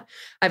a lot.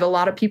 I have a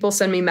lot of people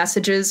send me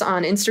messages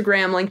on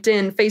Instagram,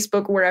 LinkedIn,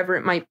 Facebook, wherever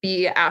it might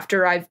be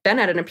after I've been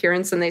at an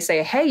appearance and they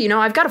say, hey,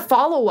 I've got a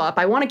follow up.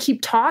 I want to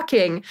keep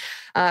talking.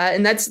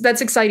 And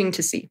that's exciting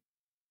to see.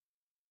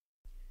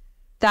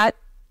 That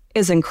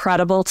is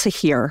incredible to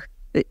hear.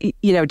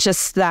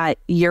 Just that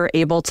you're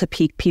able to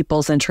pique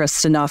people's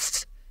interest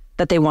enough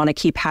that they want to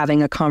keep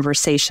having a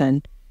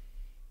conversation.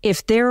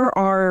 If there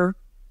are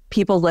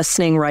people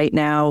listening right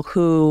now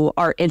who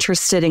are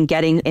interested in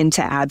getting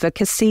into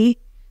advocacy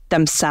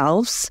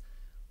themselves,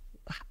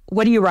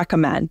 what do you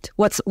recommend?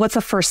 What's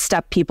a first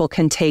step people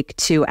can take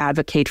to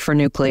advocate for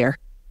nuclear?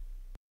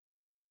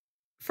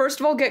 First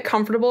of all, get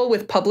comfortable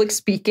with public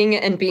speaking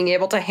and being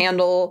able to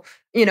handle,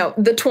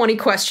 the 20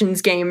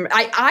 questions game.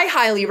 I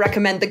highly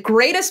recommend the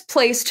greatest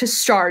place to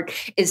start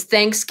is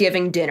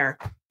Thanksgiving dinner.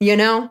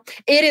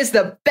 It is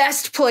the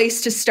best place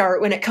to start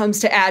when it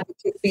comes to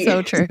advocacy.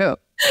 So true.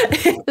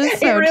 It's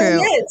so it really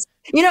true. is.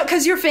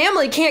 Because your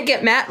family can't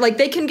get mad. Like,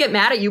 they can get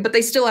mad at you, but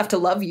they still have to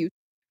love you.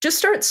 Just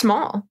start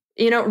small.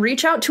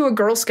 reach out to a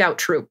Girl Scout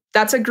troop.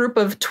 That's a group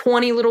of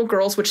 20 little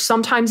girls, which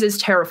sometimes is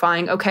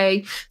terrifying.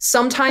 Okay.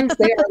 Sometimes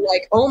they are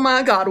like, oh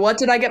my God, what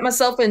did I get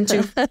myself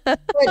into?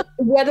 But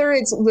whether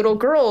it's little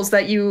girls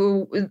that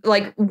you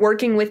like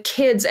working with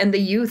kids and the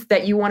youth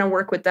that you want to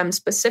work with them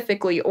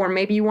specifically, or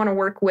maybe you want to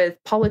work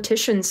with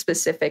politicians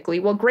specifically,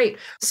 well, great.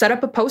 Set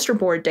up a poster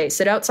board day,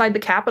 sit outside the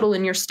Capitol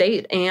in your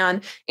state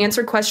and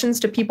answer questions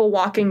to people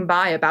walking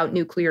by about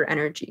nuclear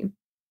energy.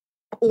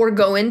 Or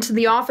go into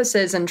the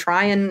offices and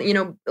try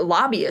and,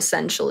 lobby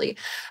essentially.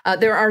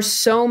 There are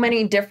so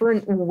many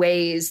different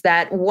ways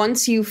that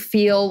once you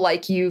feel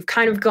like you've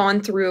kind of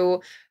gone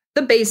through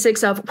the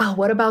basics of, well,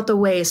 what about the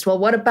waste? Well,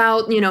 what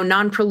about,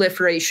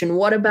 non-proliferation?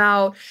 What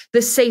about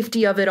the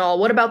safety of it all?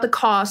 What about the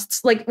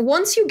costs? Like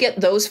once you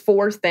get those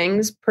 4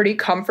 things pretty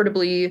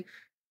comfortably,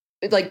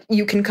 like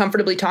you can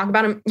comfortably talk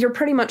about them, you're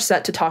pretty much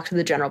set to talk to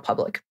the general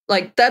public.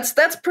 Like that's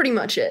pretty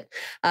much it.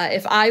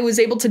 If I was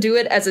able to do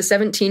it as a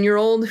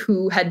 17-year-old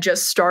who had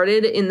just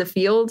started in the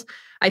field,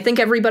 I think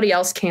everybody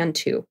else can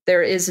too.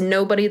 There is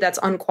nobody that's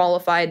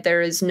unqualified.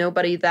 There is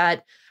nobody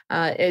that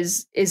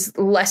is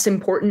less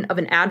important of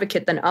an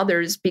advocate than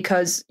others,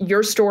 because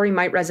your story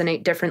might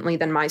resonate differently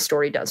than my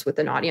story does with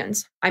an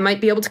audience. I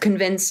might be able to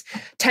convince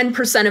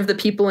 10% of the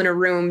people in a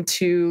room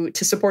to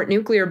support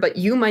nuclear, but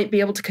you might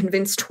be able to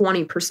convince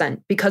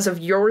 20% because of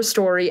your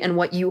story and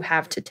what you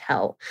have to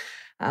tell.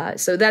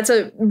 So that's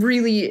a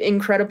really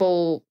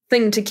incredible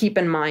thing to keep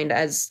in mind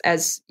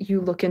as you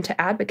look into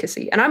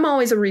advocacy. And I'm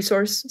always a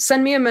resource.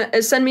 Send me a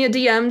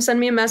DM, send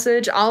me a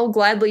message. I'll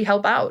gladly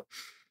help out.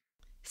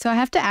 So I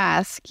have to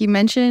ask, you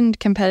mentioned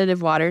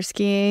competitive water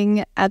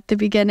skiing at the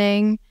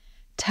beginning.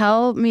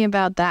 Tell me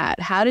about that.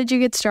 How did you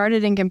get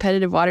started in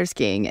competitive water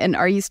skiing? And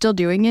are you still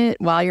doing it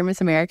while you're Miss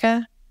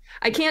America?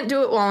 I can't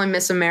do it while I'm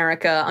Miss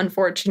America,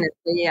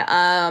 unfortunately,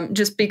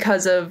 just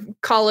because of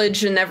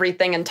college and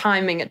everything and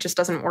timing. It just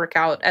doesn't work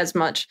out as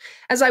much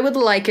as I would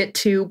like it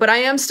to. But I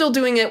am still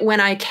doing it when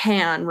I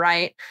can,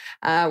 right?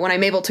 When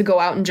I'm able to go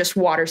out and just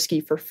water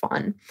ski for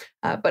fun.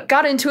 But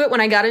got into it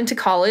when I got into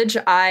college.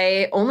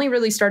 I only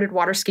really started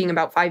water skiing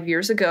about 5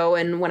 years ago.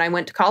 And when I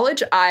went to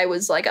college, I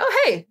was like,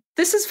 oh, hey,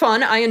 this is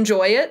fun. I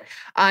enjoy it.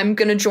 I'm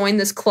going to join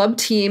this club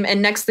team.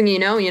 And next thing you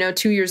know,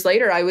 2 years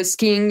later, I was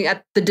skiing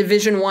at the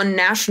Division I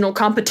national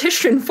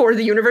competition for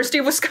the University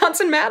of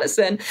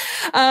Wisconsin-Madison.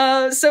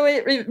 So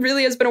it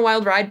really has been a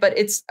wild ride, but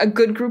it's a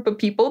good group of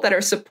people that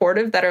are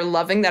supportive, that are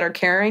loving, that are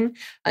caring.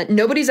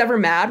 Nobody's ever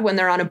mad when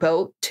they're on a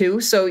boat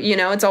too. So,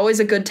 it's always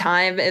a good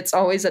time. It's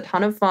always a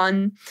ton of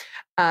fun.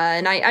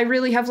 And I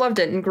really have loved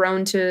it and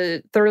grown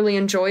to thoroughly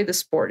enjoy the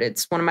sport.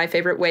 It's one of my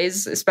favorite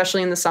ways,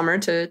 especially in the summer,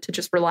 to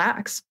just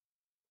relax.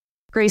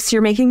 Grace,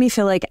 you're making me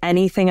feel like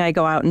anything I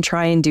go out and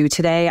try and do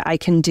today, I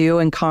can do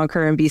and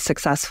conquer and be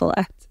successful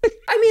at.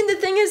 I mean,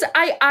 the thing is,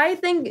 I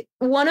think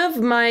one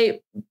of my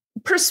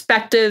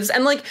perspectives,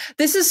 and like,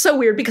 this is so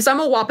weird because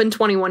I'm a whopping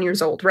 21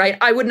 years old, right?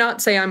 I would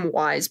not say I'm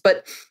wise,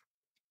 but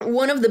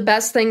one of the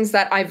best things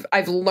that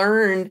I've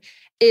learned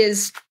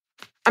is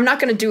I'm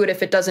not going to do it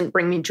if it doesn't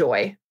bring me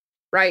joy,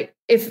 right?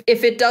 If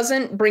it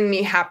doesn't bring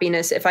me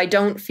happiness, if I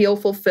don't feel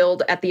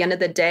fulfilled at the end of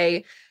the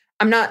day,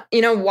 I'm not,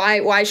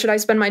 why should I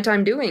spend my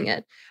time doing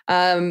it?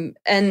 And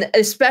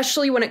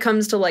especially when it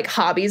comes to like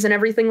hobbies and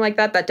everything like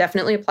that, that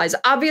definitely applies.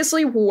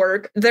 Obviously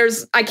work,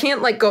 I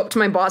can't like go up to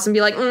my boss and be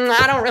like,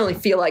 I don't really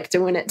feel like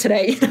doing it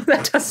today.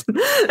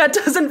 That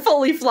doesn't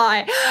fully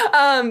fly.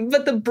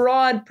 But the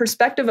broad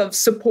perspective of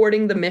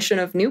supporting the mission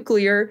of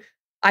nuclear,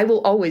 I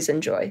will always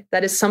enjoy.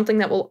 That is something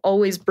that will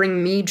always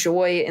bring me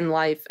joy in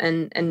life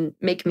and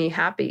make me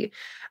happy.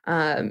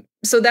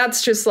 So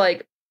that's just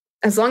like,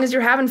 as long as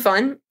you're having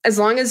fun, as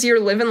long as you're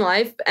living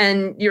life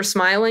and you're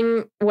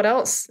smiling, what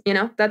else?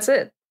 That's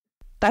it.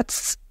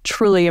 That's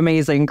truly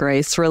amazing,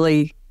 Grace.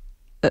 Really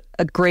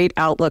a great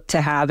outlook to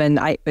have. And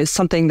it's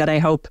something that I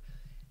hope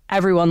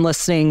everyone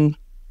listening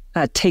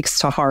takes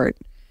to heart.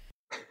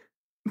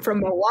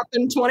 From a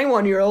whopping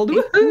 21-year-old.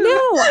 No,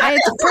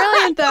 it's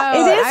brilliant though.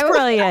 It is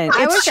brilliant.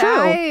 I it's wish true.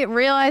 I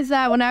realized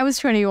that when I was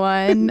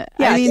 21.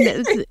 Yeah. I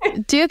mean,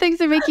 do things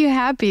that make you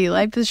happy.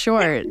 Life is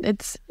short.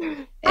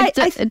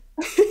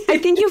 I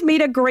think you've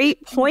made a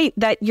great point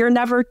that you're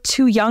never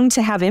too young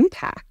to have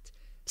impact.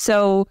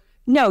 So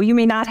no, you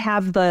may not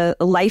have the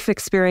life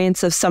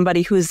experience of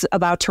somebody who's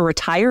about to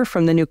retire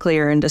from the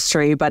nuclear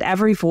industry, but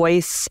every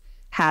voice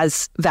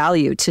has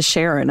value to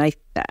share. And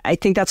I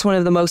think that's one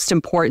of the most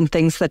important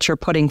things that you're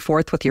putting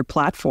forth with your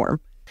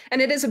platform.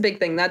 And it is a big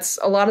thing. That's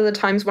a lot of the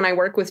times when I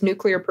work with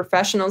nuclear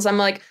professionals, I'm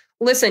like,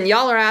 listen,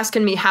 y'all are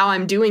asking me how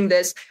I'm doing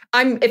this.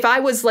 If I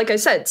was, like I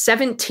said,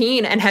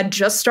 17 and had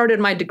just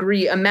started my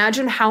degree,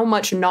 imagine how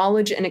much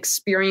knowledge and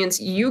experience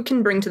you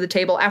can bring to the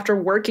table after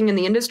working in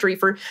the industry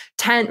for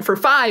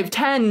 5,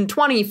 10,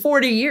 20,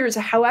 40 years,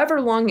 however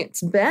long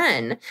it's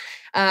been.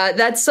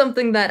 That's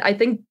something that I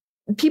think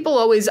people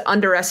always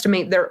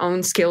underestimate their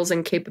own skills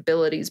and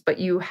capabilities, but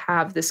you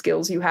have the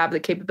skills, you have the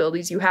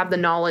capabilities, you have the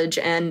knowledge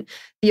and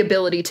the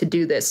ability to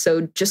do this.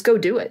 So just go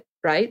do it,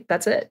 right?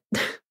 That's it.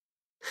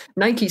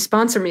 Nike,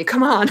 sponsor me.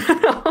 Come on.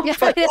 Yeah,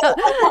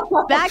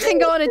 that can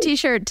go on a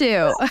t-shirt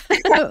too.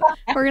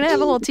 We're going to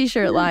have a whole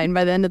t-shirt line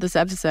by the end of this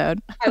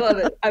episode. I love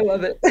it. I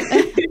love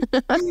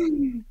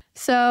it.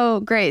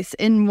 So, Grace,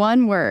 in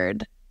one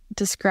word,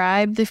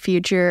 describe the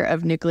future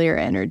of nuclear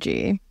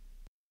energy.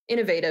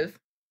 Innovative.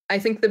 I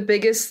think the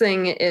biggest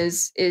thing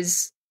is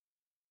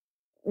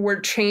we're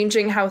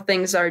changing how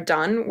things are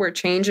done. We're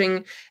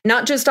changing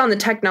not just on the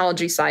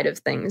technology side of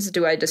things,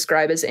 do I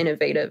describe as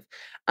innovative?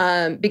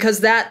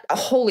 Because that,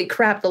 holy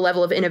crap, the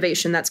level of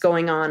innovation that's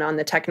going on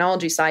the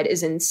technology side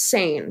is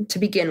insane to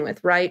begin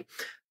with, right?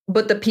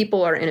 But the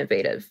people are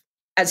innovative.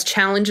 As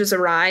challenges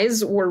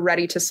arise, we're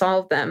ready to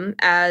solve them.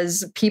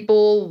 As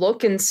people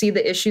look and see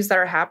the issues that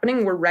are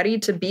happening, we're ready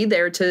to be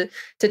there to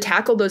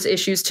tackle those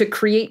issues, to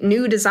create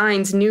new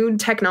designs, new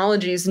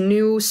technologies,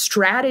 new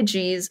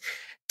strategies,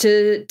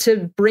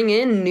 to bring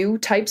in new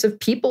types of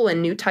people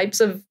and new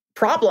types of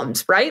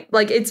problems, right?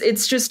 Like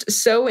it's just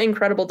so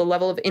incredible, the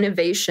level of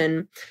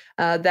innovation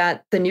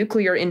that the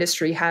nuclear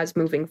industry has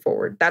moving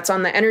forward. That's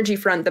on the energy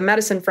front, the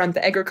medicine front,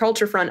 the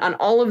agriculture front, on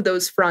all of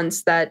those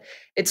fronts, that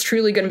it's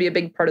truly going to be a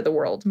big part of the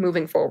world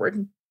moving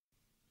forward.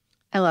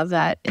 I love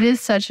that. It is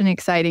such an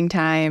exciting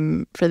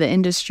time for the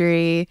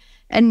industry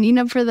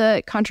and, for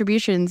the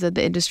contributions that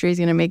the industry is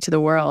going to make to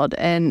the world.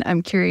 And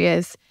I'm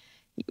curious,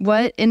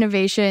 what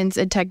innovations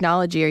and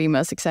technology are you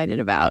most excited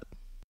about?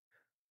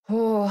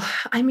 Oh,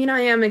 I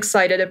am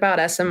excited about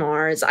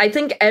SMRs. I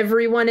think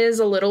everyone is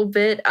a little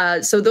bit.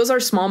 So those are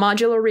small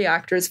modular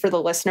reactors for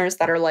the listeners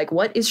that are like,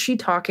 what is she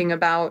talking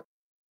about?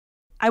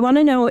 I want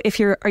to know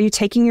are you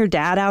taking your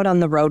dad out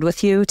on the road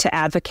with you to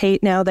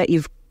advocate now that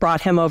you've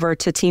brought him over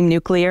to Team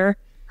Nuclear?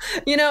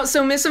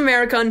 So Miss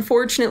America,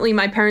 unfortunately,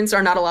 my parents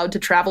are not allowed to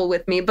travel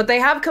with me, but they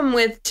have come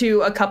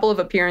to a couple of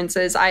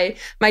appearances.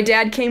 My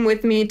dad came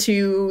with me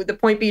to the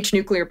Point Beach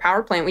nuclear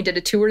power plant. We did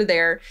a tour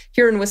there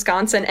here in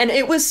Wisconsin. And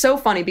it was so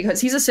funny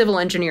because he's a civil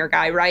engineer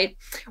guy, right?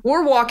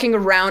 We're walking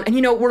around and,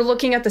 we're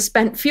looking at the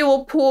spent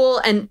fuel pool,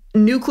 and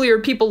nuclear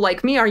people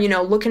like me are,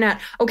 looking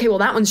at, okay, well,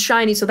 that one's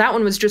shiny, so that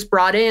one was just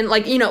brought in.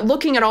 Like,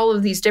 looking at all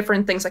of these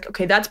different things, like,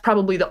 okay, that's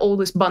probably the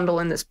oldest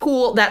bundle in this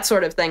pool, that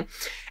sort of thing.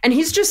 And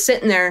he's just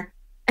sitting there.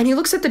 And he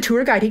looks at the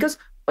tour guide. He goes,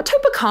 what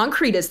type of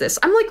concrete is this?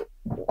 I'm like,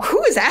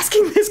 who is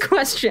asking this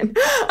question?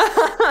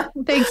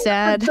 Thanks,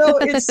 Dad. So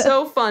it's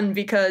so fun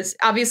because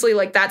obviously,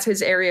 that's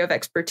his area of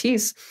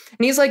expertise.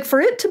 And he's like, for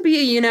it to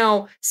be,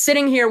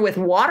 sitting here with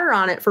water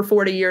on it for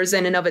 40 years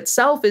in and of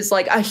itself is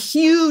like a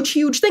huge,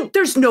 huge thing.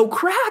 There's no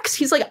cracks.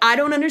 He's like, I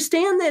don't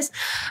understand this.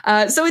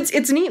 So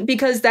it's neat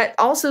because that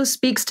also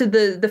speaks to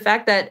the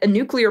fact that a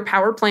nuclear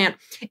power plant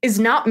is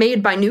not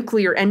made by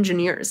nuclear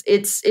engineers.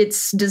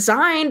 It's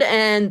designed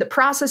and the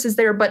process is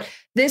there, but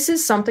this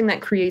is something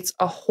that creates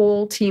a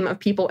whole team of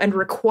people and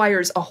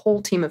requires a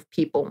whole team of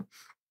people.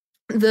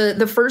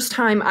 The first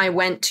time I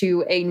went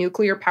to a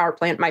nuclear power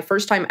plant, my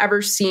first time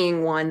ever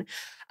seeing one,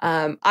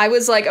 I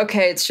was like,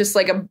 okay, it's just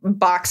like a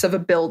box of a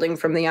building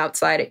from the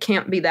outside. It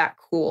can't be that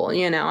cool.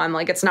 I'm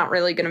like, it's not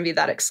really going to be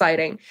that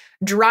exciting.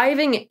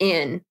 Driving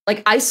in,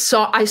 I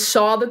saw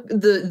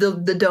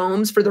the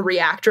domes for the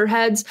reactor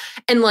heads.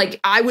 And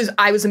I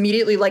was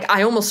immediately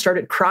I almost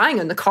started crying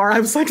in the car.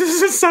 I was like,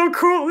 this is so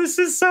cool. This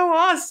is so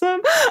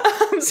awesome.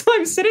 So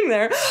I'm sitting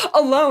there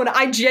alone.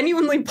 I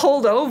genuinely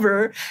pulled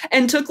over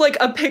and took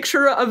a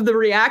picture of the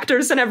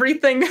reactors and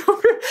everything. It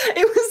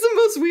was the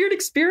most weird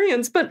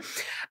experience, but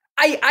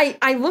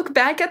I look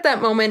back at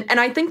that moment, and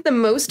I think the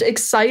most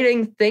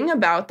exciting thing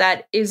about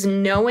that is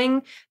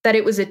knowing that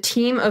it was a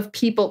team of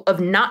people,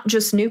 of not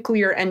just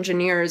nuclear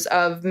engineers,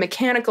 of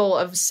mechanical,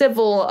 of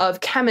civil,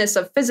 of chemists,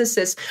 of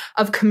physicists,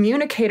 of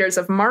communicators,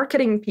 of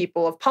marketing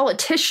people, of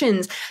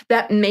politicians,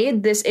 that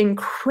made this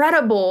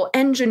incredible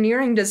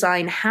engineering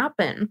design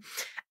happen.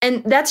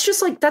 And that's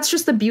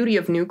just the beauty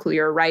of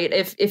nuclear, right?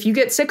 If you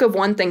get sick of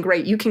one thing,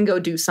 great, you can go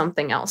do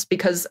something else,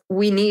 because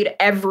we need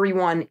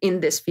everyone in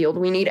this field.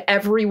 We need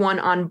everyone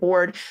on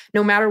board,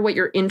 no matter what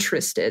your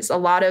interest is. A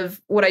lot of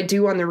what I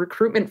do on the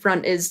recruitment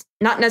front is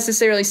not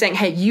necessarily saying,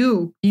 hey,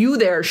 you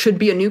there should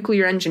be a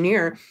nuclear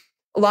engineer.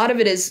 A lot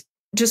of it is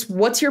just,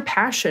 what's your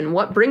passion?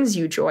 What brings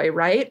you joy,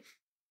 right?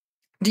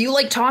 Do you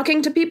like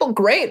talking to people?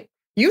 Great.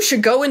 You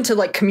should go into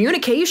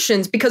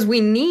communications, because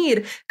we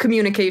need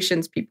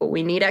communications people.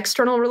 We need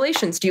external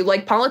relations. Do you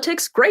like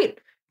politics? Great.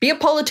 Be a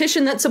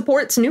politician that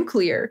supports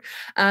nuclear.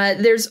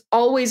 There's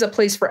always a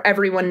place for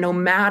everyone, no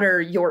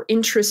matter your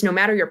interest, no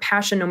matter your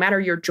passion, no matter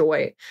your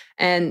joy.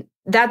 And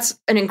that's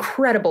an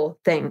incredible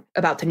thing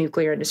about the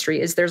nuclear industry,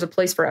 is there's a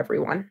place for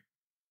everyone.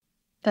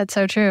 That's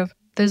so true.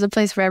 There's a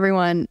place for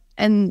everyone.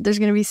 And there's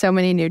going to be so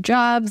many new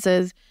jobs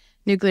as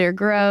nuclear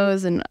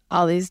grows and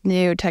all these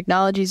new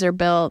technologies are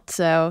built.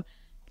 So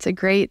it's a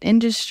great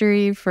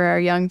industry for our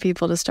young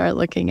people to start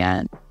looking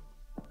at.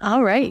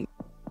 All right.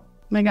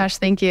 My gosh,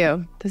 thank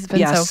you. This has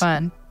been so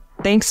fun.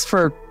 Thanks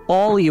for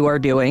all you are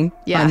doing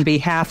on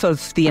behalf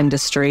of the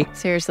industry.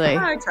 Seriously.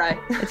 I try.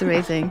 It's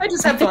amazing. I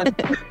just have fun.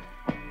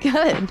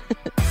 Good.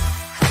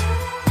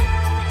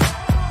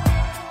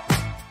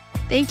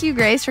 Thank you,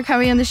 Grace, for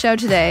coming on the show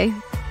today.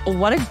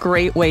 What a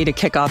great way to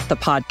kick off the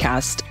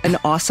podcast. An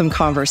awesome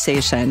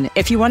conversation.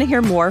 If you want to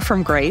hear more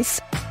from Grace,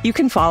 you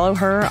can follow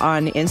her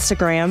on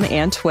Instagram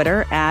and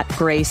Twitter at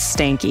Grace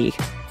Stanke.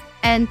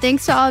 And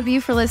thanks to all of you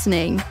for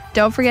listening.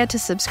 Don't forget to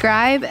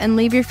subscribe and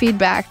leave your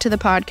feedback to the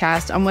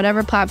podcast on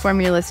whatever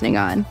platform you're listening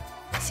on.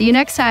 See you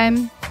next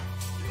time.